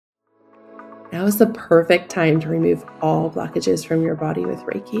Now is the perfect time to remove all blockages from your body with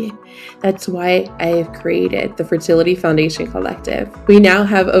Reiki. That's why I have created the Fertility Foundation Collective. We now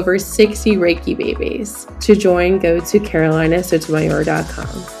have over 60 Reiki babies. To join, go to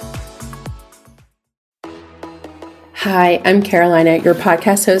carolinasotomayor.com. Hi, I'm Carolina, your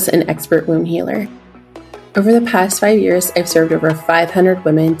podcast host and expert womb healer. Over the past 5 years, I've served over 500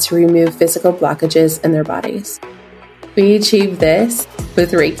 women to remove physical blockages in their bodies. We achieved this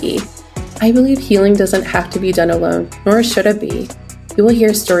with Reiki. I believe healing doesn't have to be done alone, nor should it be. You will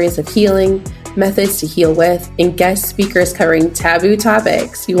hear stories of healing, methods to heal with, and guest speakers covering taboo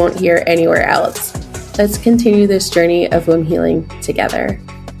topics you won't hear anywhere else. Let's continue this journey of womb healing together.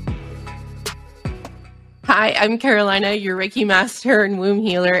 Hi, I'm Carolina, your Reiki master and womb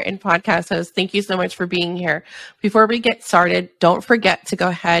healer and podcast host. Thank you so much for being here. Before we get started, don't forget to go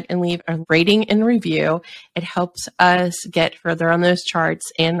ahead and leave a rating and review. It helps us get further on those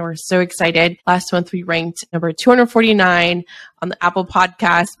charts, and we're so excited. Last month, we ranked number 249 on the Apple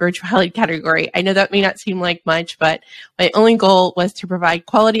Podcast spirituality category. I know that may not seem like much, but my only goal was to provide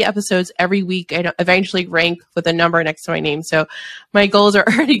quality episodes every week and eventually rank with a number next to my name. So my goals are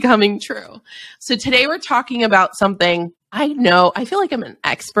already coming true. So today we're talking about something I feel like I'm an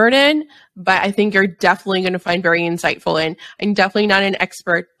expert in, but I think you're definitely going to find very insightful in. I'm definitely not an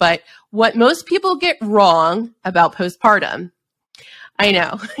expert, but what most people get wrong about postpartum. I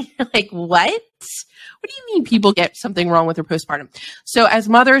know. You're like, what? What do you mean people get something wrong with their postpartum? So as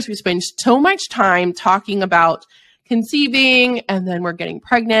mothers, we spend so much time talking about conceiving, and then we're getting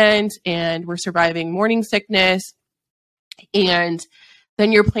pregnant, and we're surviving morning sickness, and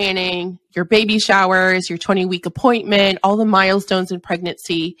then you're planning your baby showers, your 20-week appointment, all the milestones in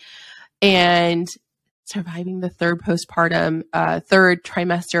pregnancy, and surviving the third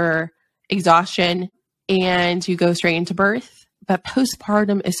trimester exhaustion, and you go straight into birth. But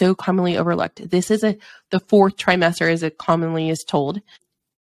postpartum is so commonly overlooked. This is the fourth trimester, as it commonly is told.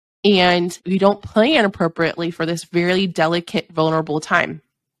 And we don't plan appropriately for this very delicate, vulnerable time.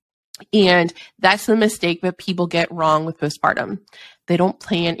 And that's the mistake that people get wrong with postpartum. They don't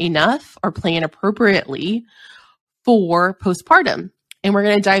plan enough or plan appropriately for postpartum. And we're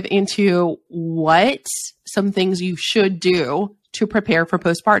going to dive into what some things you should do to prepare for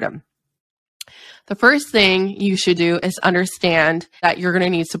postpartum. The first thing you should do is understand that you're going to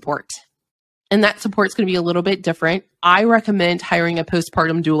need support. And that support is going to be a little bit different. I recommend hiring a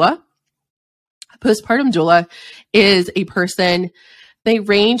postpartum doula. A postpartum doula is a person, they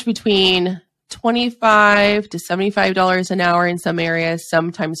range between $25 to $75 an hour in some areas,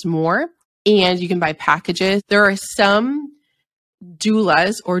 sometimes more. And you can buy packages. There are some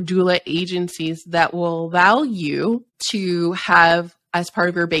doulas or doula agencies that will allow you to have, as part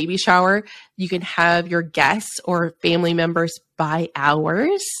of your baby shower, you can have your guests or family members buy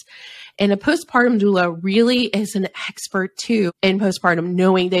hours. And a postpartum doula really is an expert too in postpartum,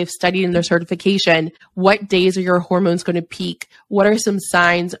 knowing they've studied in their certification. What days are your hormones going to peak? What are some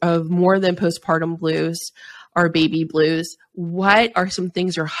signs of more than postpartum blues or baby blues? What are some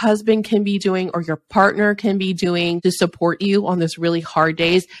things your husband can be doing or your partner can be doing to support you on those really hard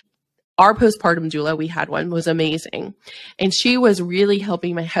days? Our postpartum doula, we had one, was amazing. And she was really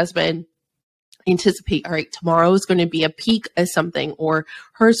helping my husband anticipate, all right, tomorrow is going to be a peak of something, or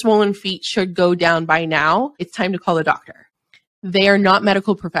her swollen feet should go down by now. It's time to call the doctor. They are not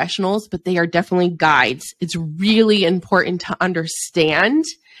medical professionals, but they are definitely guides. It's really important to understand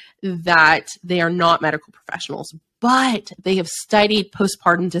that they are not medical professionals, but they have studied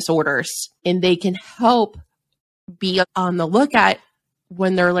postpartum disorders, and they can help be on the lookout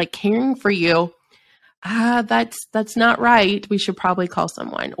when they're like caring for you. That's not right. We should probably call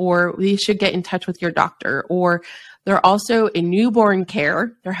someone, or we should get in touch with your doctor. Or they're also in newborn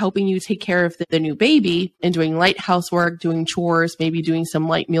care. They're helping you take care of the new baby and doing light housework, doing chores, maybe doing some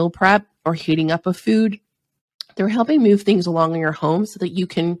light meal prep or heating up a food. They're helping move things along in your home so that you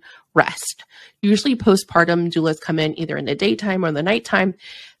can rest. Usually postpartum doulas come in either in the daytime or the nighttime.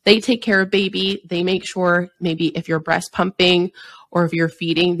 They take care of baby. They make sure maybe if you're breast pumping or if you're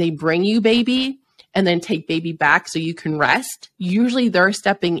feeding, they bring you baby and then take baby back so you can rest. Usually they're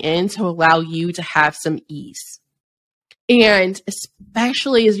stepping in to allow you to have some ease. And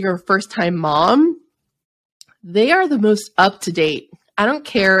especially as your first time mom, they are the most up to date. I don't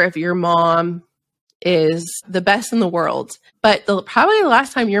care if your mom is the best in the world, but probably the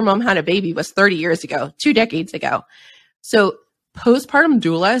last time your mom had a baby was 30 years ago, 2 decades ago. So postpartum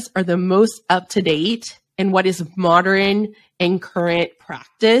doulas are the most up to date in what is modern and current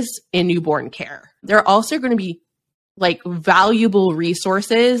practice in newborn care. They're also going to be like valuable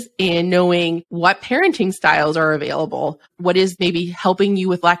resources in knowing what parenting styles are available. What is maybe helping you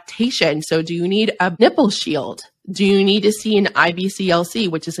with lactation? So do you need a nipple shield? Do you need to see an IBCLC,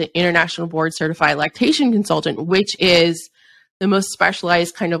 which is an international board certified lactation consultant, which is the most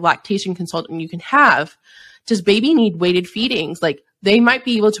specialized kind of lactation consultant you can have? Does baby need weighted feedings? Like, they might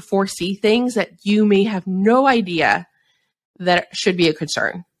be able to foresee things that you may have no idea that should be a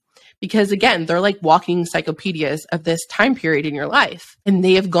concern. Because again, they're like walking encyclopedias of this time period in your life. And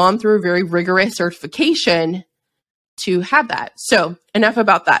they have gone through a very rigorous certification to have that. So enough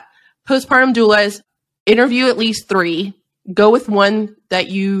about that. Postpartum doulas, interview at least 3. Go with one that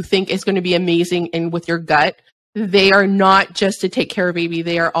you think is going to be amazing and with your gut. They are not just to take care of baby.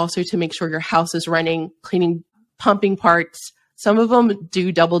 They are also to make sure your house is running, cleaning, pumping parts. Some of them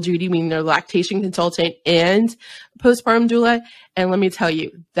do double duty, meaning they're lactation consultant and postpartum doula. And let me tell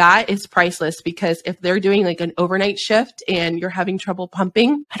you, that is priceless, because if they're doing like an overnight shift and you're having trouble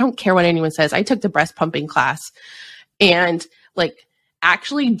pumping, I don't care what anyone says. I took the breast pumping class, and like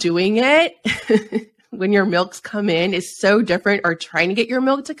actually doing it when your milks come in is so different, or trying to get your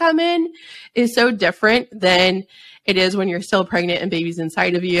milk to come in is so different than it is when you're still pregnant and baby's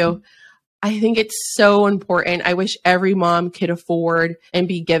inside of you. I think it's so important. I wish every mom could afford and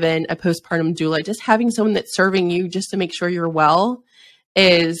be given a postpartum doula. Just having someone that's serving you just to make sure you're well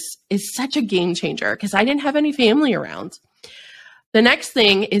is such a game changer, because I didn't have any family around. The next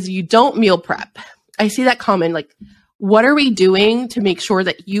thing is you don't meal prep. I see that common, like, what are we doing to make sure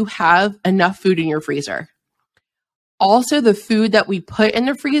that you have enough food in your freezer? Also, the food that we put in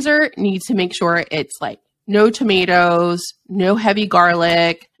the freezer needs to make sure it's like no tomatoes, no heavy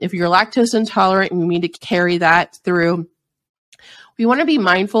garlic. If you're lactose intolerant and you need to carry that through, we want to be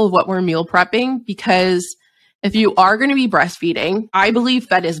mindful of what we're meal prepping, because if you are going to be breastfeeding, I believe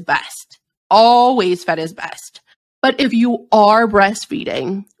fed is best. Always fed is best. But if you are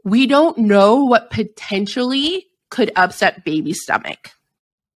breastfeeding, we don't know what potentially could upset baby's stomach.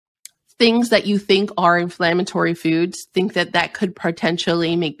 Things that you think are inflammatory foods, think that that could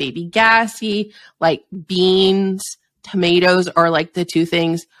potentially make baby gassy, like beans, tomatoes are like the 2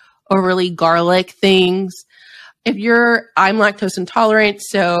 things, overly garlic things. I'm lactose intolerant,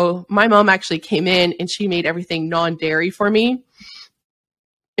 so my mom actually came in and she made everything non-dairy for me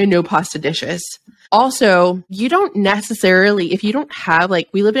and no pasta dishes. Also, you don't necessarily, if you don't have, like,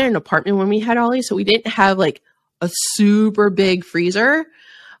 we lived in an apartment when we had Ollie, so we didn't have like a super big freezer,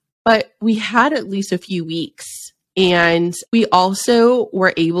 but we had at least a few weeks. And we also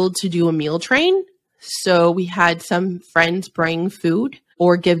were able to do a meal train. So we had some friends bring food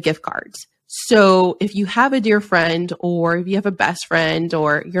or give gift cards. So if you have a dear friend, or if you have a best friend,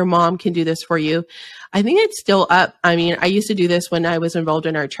 or your mom can do this for you, I think it's still up. I mean, I used to do this when I was involved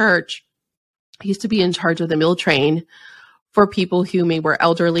in our church. I used to be in charge of the meal train for people who maybe were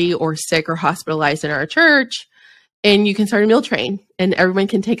elderly or sick or hospitalized in our church. And you can start a meal train and everyone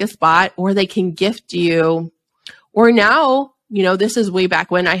can take a spot, or they can gift you. Or now, this is way back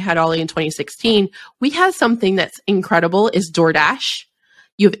when I had Ollie in 2016. We have something that's incredible is DoorDash.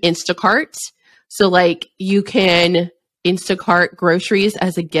 You have Instacart. So like you can Instacart groceries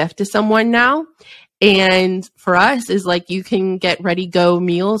as a gift to someone now. And for us is like you can get ready go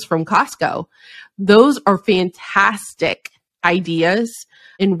meals from Costco. Those are fantastic ideas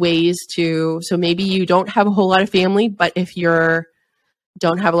and ways so maybe you don't have a whole lot of family, but if you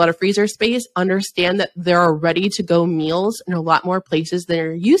don't have a lot of freezer space, understand that there are ready to go meals in a lot more places than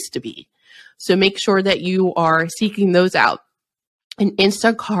there used to be. So make sure that you are seeking those out. An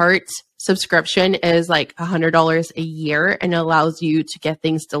Instacart subscription is like $100 a year and allows you to get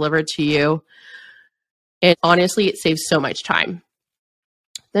things delivered to you. And honestly, it saves so much time.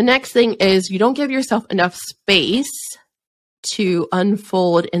 The next thing is you don't give yourself enough space to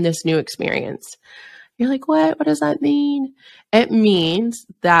unfold in this new experience. You're like, what? What does that mean? It means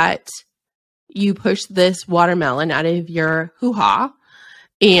that you push this watermelon out of your hoo-ha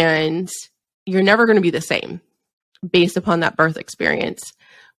and you're never going to be the same based upon that birth experience.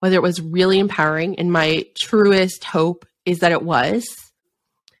 Whether it was really empowering, and my truest hope is that it was.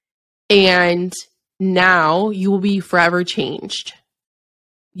 And now you will be forever changed.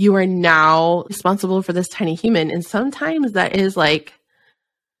 You are now responsible for this tiny human. And sometimes that is like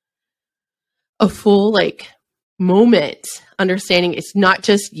a full moment, understanding it's not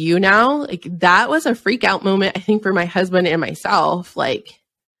just you now. Like that was a freak out moment, I think, for my husband and myself. Like,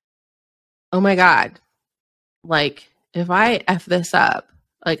 oh my God, like if I F this up,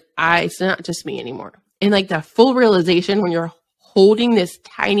 it's not just me anymore. And like the full realization when you're holding this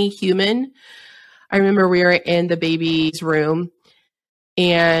tiny human. I remember we were in the baby's room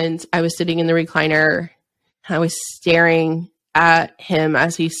and I was sitting in the recliner. I was staring at him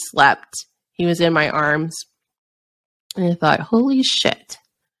as he slept. He was in my arms. And I thought, holy shit,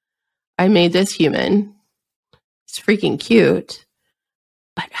 I made this human. It's freaking cute.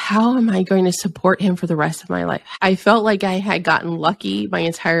 But how am I going to support him for the rest of my life? I felt like I had gotten lucky my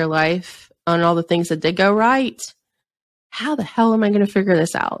entire life on all the things that did go right. How the hell am I going to figure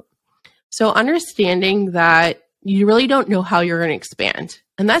this out? So understanding that you really don't know how you're going to expand.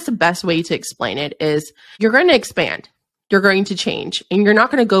 And that's the best way to explain it is you're going to expand. You're going to change. And you're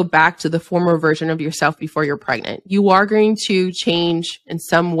not going to go back to the former version of yourself before you're pregnant. You are going to change in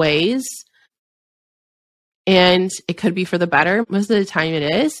some ways. And it could be for the better. Most of the time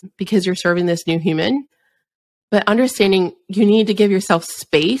it is because you're serving this new human. But understanding you need to give yourself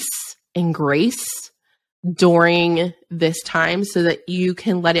space and grace during this time so that you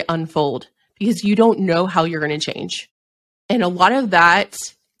can let it unfold because you don't know how you're going to change. And a lot of that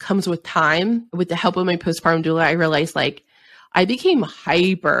comes with time. With the help of my postpartum doula, I realized like I became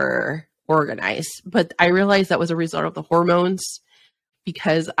hyper organized, but I realized that was a result of the hormones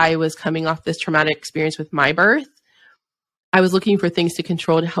because I was coming off this traumatic experience with my birth. I was looking for things to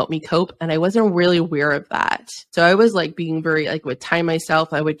control to help me cope. And I wasn't really aware of that. So I was like being very like would time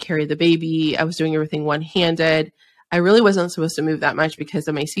myself. I would carry the baby. I was doing everything one-handed. I really wasn't supposed to move that much because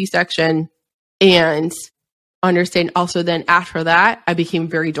of my C-section. And understand also then after that, I became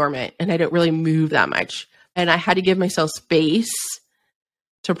very dormant and I didn't really move that much. And I had to give myself space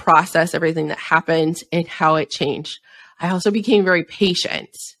to process everything that happened and how it changed. I also became very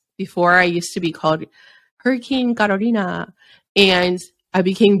patient. Before I used to be called Hurricane Carolina, and I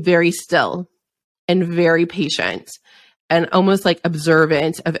became very still and very patient and almost like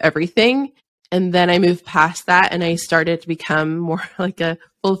observant of everything. And then I moved past that and I started to become more like a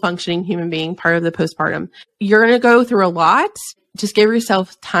full functioning human being, part of the postpartum. You're going to go through a lot. Just give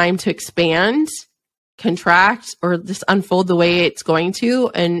yourself time to expand, contract, or just unfold the way it's going to.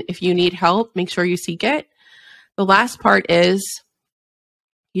 And if you need help, make sure you seek it. The last part is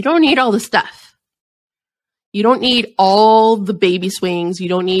you don't need all the stuff. You don't need all the baby swings. You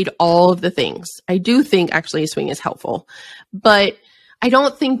don't need all of the things. I do think actually a swing is helpful, but I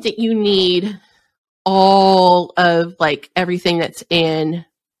don't think that you need all of like everything that's in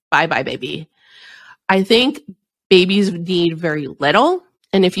Bye Bye Baby. I think babies need very little.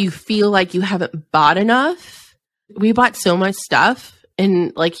 And if you feel like you haven't bought enough, we bought so much stuff.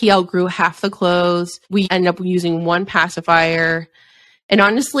 And like he outgrew half the clothes. We ended up using one pacifier. And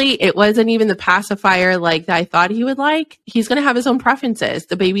honestly, it wasn't even the pacifier like that I thought he would like. He's going to have his own preferences.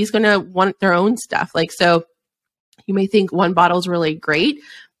 The baby's going to want their own stuff. Like, so you may think one bottle is really great.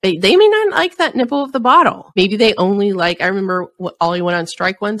 They may not like that nipple of the bottle. Maybe they only like, I remember Ollie went on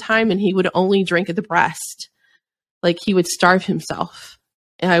strike one time and he would only drink at the breast. Like he would starve himself.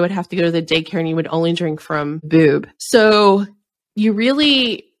 And I would have to go to the daycare and he would only drink from boob. So you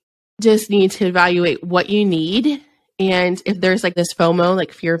really just need to evaluate what you need. And if there's like this FOMO,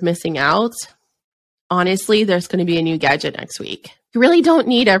 like fear of missing out, honestly, there's going to be a new gadget next week. You really don't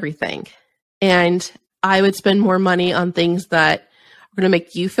need everything. And I would spend more money on things that are going to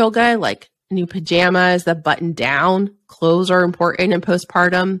make you feel good, like new pajamas that button down. Clothes are important in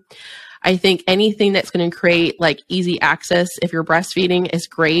postpartum. I think anything that's going to create like easy access if you're breastfeeding is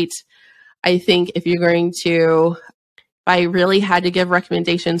great. I think if you're going to, if I really had to give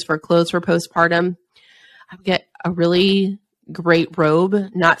recommendations for clothes for postpartum, I would get a really great robe,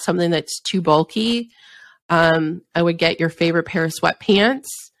 not something that's too bulky. I would get your favorite pair of sweatpants.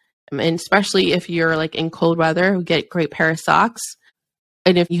 And especially if you're like in cold weather, get a great pair of socks.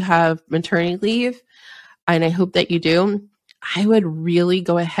 And if you have maternity leave, and I hope that you do, I would really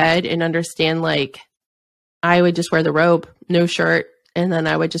go ahead and understand, like, I would just wear the robe, no shirt, and then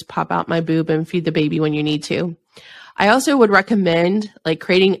I would just pop out my boob and feed the baby when you need to. I also would recommend like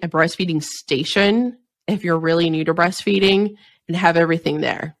creating a breastfeeding station if you're really new to breastfeeding and have everything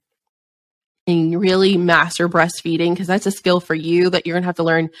there. And really master breastfeeding, because that's a skill for you that you're going to have to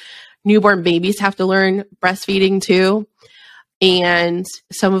learn. Newborn babies have to learn breastfeeding too. And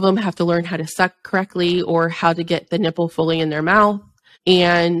some of them have to learn how to suck correctly or how to get the nipple fully in their mouth.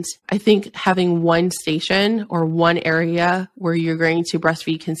 And I think having one station or one area where you're going to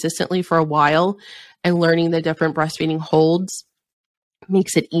breastfeed consistently for a while and learning the different breastfeeding holds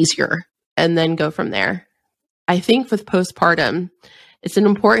makes it easier, and then go from there. I think with postpartum, it's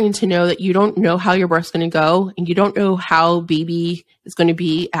important to know that you don't know how your birth's going to go and you don't know how baby is going to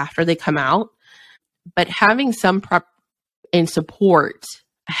be after they come out. But having some prep and support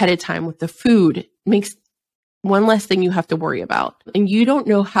ahead of time with the food makes one less thing you have to worry about. And you don't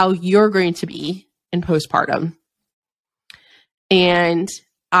know how you're going to be in postpartum. And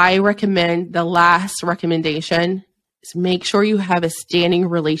I recommend the last recommendation is make sure you have a standing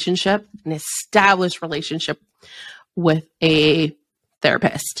relationship, an established relationship with a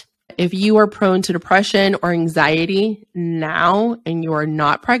therapist. If you are prone to depression or anxiety now and you are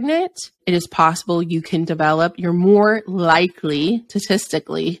not pregnant, it is possible you can develop, you're more likely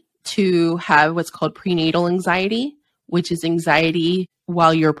statistically to have what's called prenatal anxiety, which is anxiety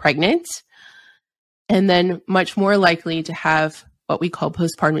while you're pregnant, and then much more likely to have what we call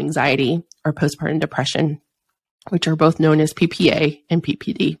postpartum anxiety or postpartum depression, which are both known as PPA and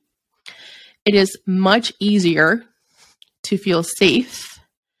PPD. It is much easier to feel safe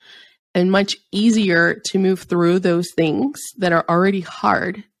and much easier to move through those things that are already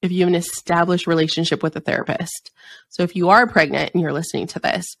hard if you have an established relationship with a therapist. So if you are pregnant and you're listening to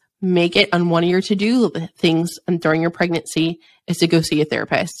this, make it on one of your to-do things during your pregnancy is to go see a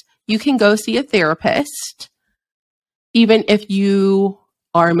therapist. You can go see a therapist even if you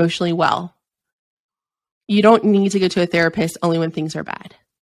are emotionally well. You don't need to go to a therapist only when things are bad.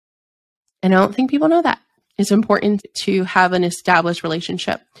 And I don't think people know that. It's important to have an established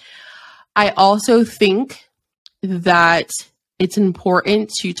relationship. I also think that it's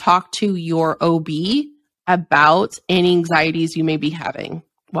important to talk to your OB about any anxieties you may be having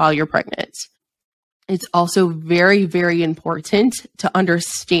while you're pregnant. It's also very, very important to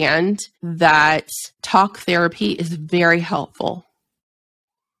understand that talk therapy is very helpful,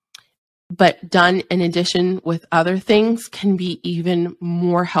 but done in addition with other things can be even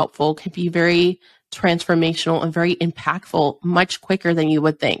more helpful, can be very transformational and very impactful, much quicker than you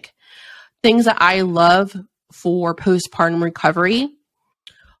would think. Things that I love for postpartum recovery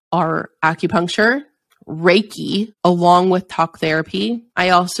are acupuncture, Reiki, along with talk therapy. I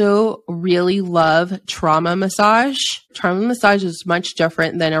also really love trauma massage. Trauma massage is much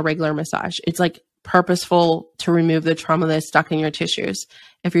different than a regular massage. It's like purposeful to remove the trauma that's stuck in your tissues.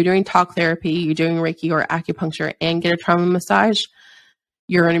 If you're doing talk therapy, you're doing Reiki or acupuncture and get a trauma massage,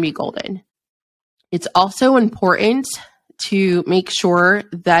 you're going to be golden. It's also important to make sure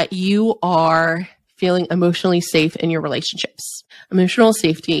that you are feeling emotionally safe in your relationships. Emotional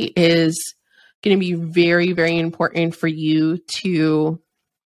safety is going to be very, very important for you to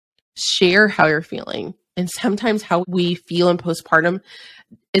share how you're feeling. And sometimes how we feel in postpartum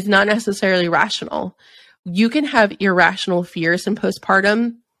is not necessarily rational. You can have irrational fears in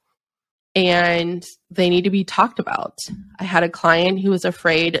postpartum and they need to be talked about. I had a client who was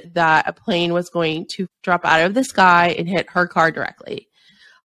afraid that a plane was going to drop out of the sky and hit her car directly.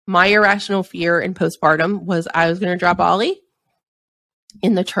 My irrational fear in postpartum was I was going to drop Ollie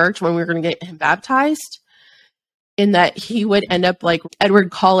in the church when we were going to get him baptized, in that he would end up like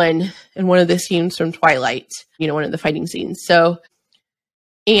Edward Cullen in one of the scenes from Twilight, one of the fighting scenes. It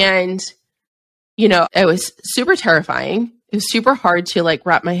was super terrifying. It was super hard to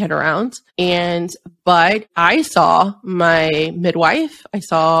wrap my head around. But I saw my midwife, I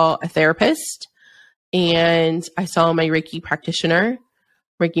saw a therapist, and I saw my Reiki practitioner,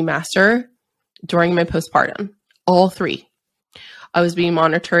 Reiki master during my postpartum, all three. I was being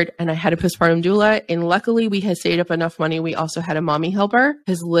monitored and I had a postpartum doula, and luckily we had saved up enough money. We also had a mommy helper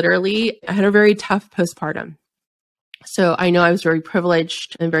because literally I had a very tough postpartum. So I know I was very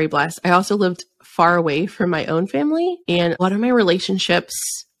privileged and very blessed. I also lived far away from my own family, and a lot of my relationships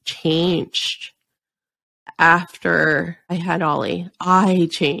changed after I had Ollie. I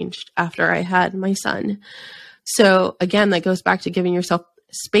changed after I had my son. So again, that goes back to giving yourself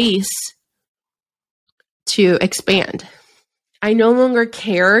space to expand. I no longer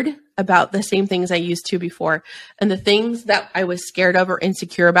cared about the same things I used to before. And the things that I was scared of or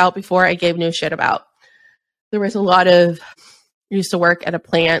insecure about before, I gave no shit about. There was a lot of, I used to work at a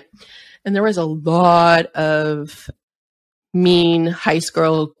plant, and there was a lot of mean high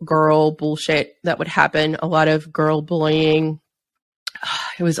school girl bullshit that would happen. A lot of girl bullying.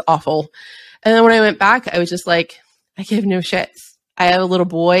 It was awful. And then when I went back, I was just like, I give no shits. I have a little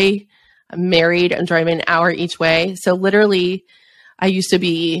boy. I'm married. I'm driving an hour each way. So literally, I used to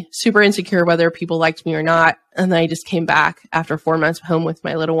be super insecure whether people liked me or not. And then I just came back after 4 months home with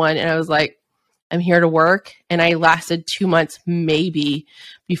my little one. And I was like, I'm here to work. And I lasted 2 months maybe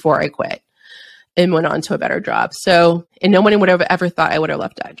before I quit and went on to a better job. So, and no one would have ever thought I would have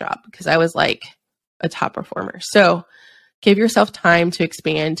left that job because I was like a top performer. So give yourself time to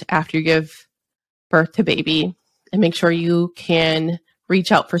expand after you give birth to baby, and make sure you can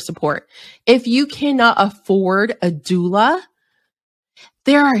reach out for support. If you cannot afford a doula,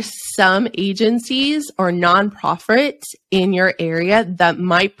 there are some agencies or nonprofits in your area that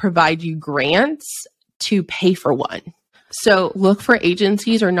might provide you grants to pay for one. So look for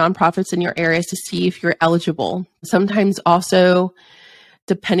agencies or nonprofits in your areas to see if you're eligible. Sometimes also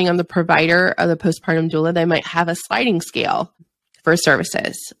depending on the provider of the postpartum doula, they might have a sliding scale for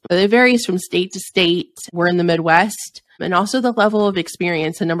services. But it varies from state to state. We're in the Midwest. And also the level of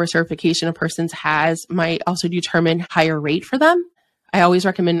experience and number of certification a person has might also determine higher rate for them. I always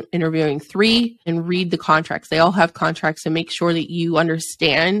recommend interviewing 3 and read the contracts. They all have contracts, and make sure that you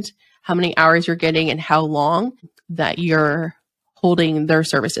understand how many hours you're getting and how long that you're holding their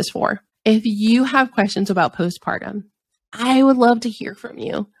services for. If you have questions about postpartum, I would love to hear from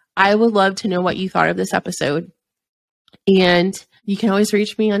you. I would love to know what you thought of this episode. And you can always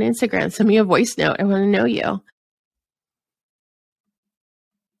reach me on Instagram. Send me a voice note. I want to know you.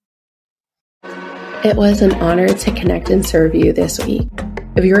 It was an honor to connect and serve you this week.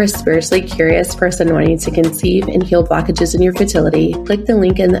 If you're a spiritually curious person wanting to conceive and heal blockages in your fertility, click the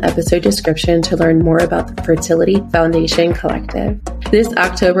link in the episode description to learn more about the Fertility Foundation Collective. This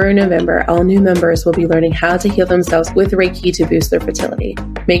October and November, all new members will be learning how to heal themselves with Reiki to boost their fertility.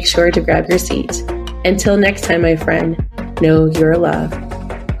 Make sure to grab your seat. Until next time, my friend, know your love.